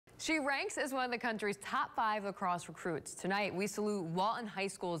She ranks as one of the country's top 5 lacrosse recruits. Tonight, we salute Walton High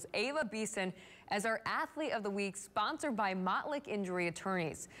School's Ava Besson as our Athlete of the Week, sponsored by Mottlick Injury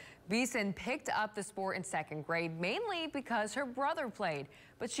Attorneys. Besson picked up the sport in 2nd grade, mainly because her brother played.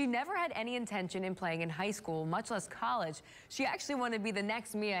 But she never had any intention in playing in high school, much less college. She actually wanted to be the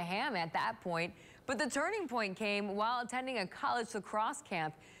next Mia Hamm at that point. But the turning point came while attending a college lacrosse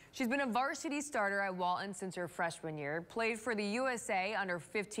camp. She's been a varsity starter at Walton since her freshman year, played for the USA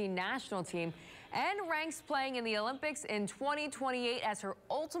Under-15 national team, and ranks playing in the Olympics in 2028 as her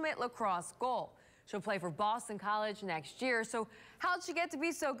ultimate lacrosse goal. She'll play for Boston College next year. So how'd she get to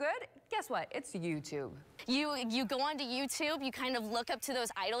be so good? Guess what? It's YouTube. You go onto YouTube, you kind of look up to those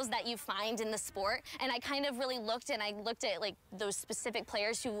idols that you find in the sport, and I kind of really looked at like those specific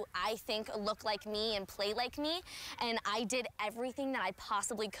players who I think look like me and play like me, and I did everything that I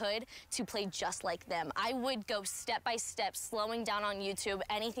possibly could to play just like them. I would go step by step, slowing down on YouTube,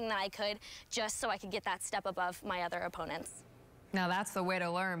 anything that I could, just so I could get that step above my other opponents. Now that's the way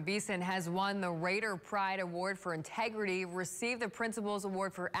to learn. Besson has won the Raider Pride Award for Integrity, received the Principal's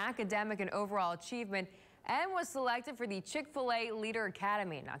Award for Academic and Overall Achievement, and was selected for the Chick-fil-A Leader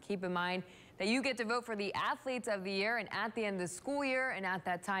Academy. Now keep in mind that you get to vote for the Athletes of the Year and at the end of the school year, and at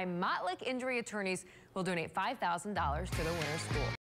that time, Mottlick Injury Attorneys will donate $5,000 to the winner's school.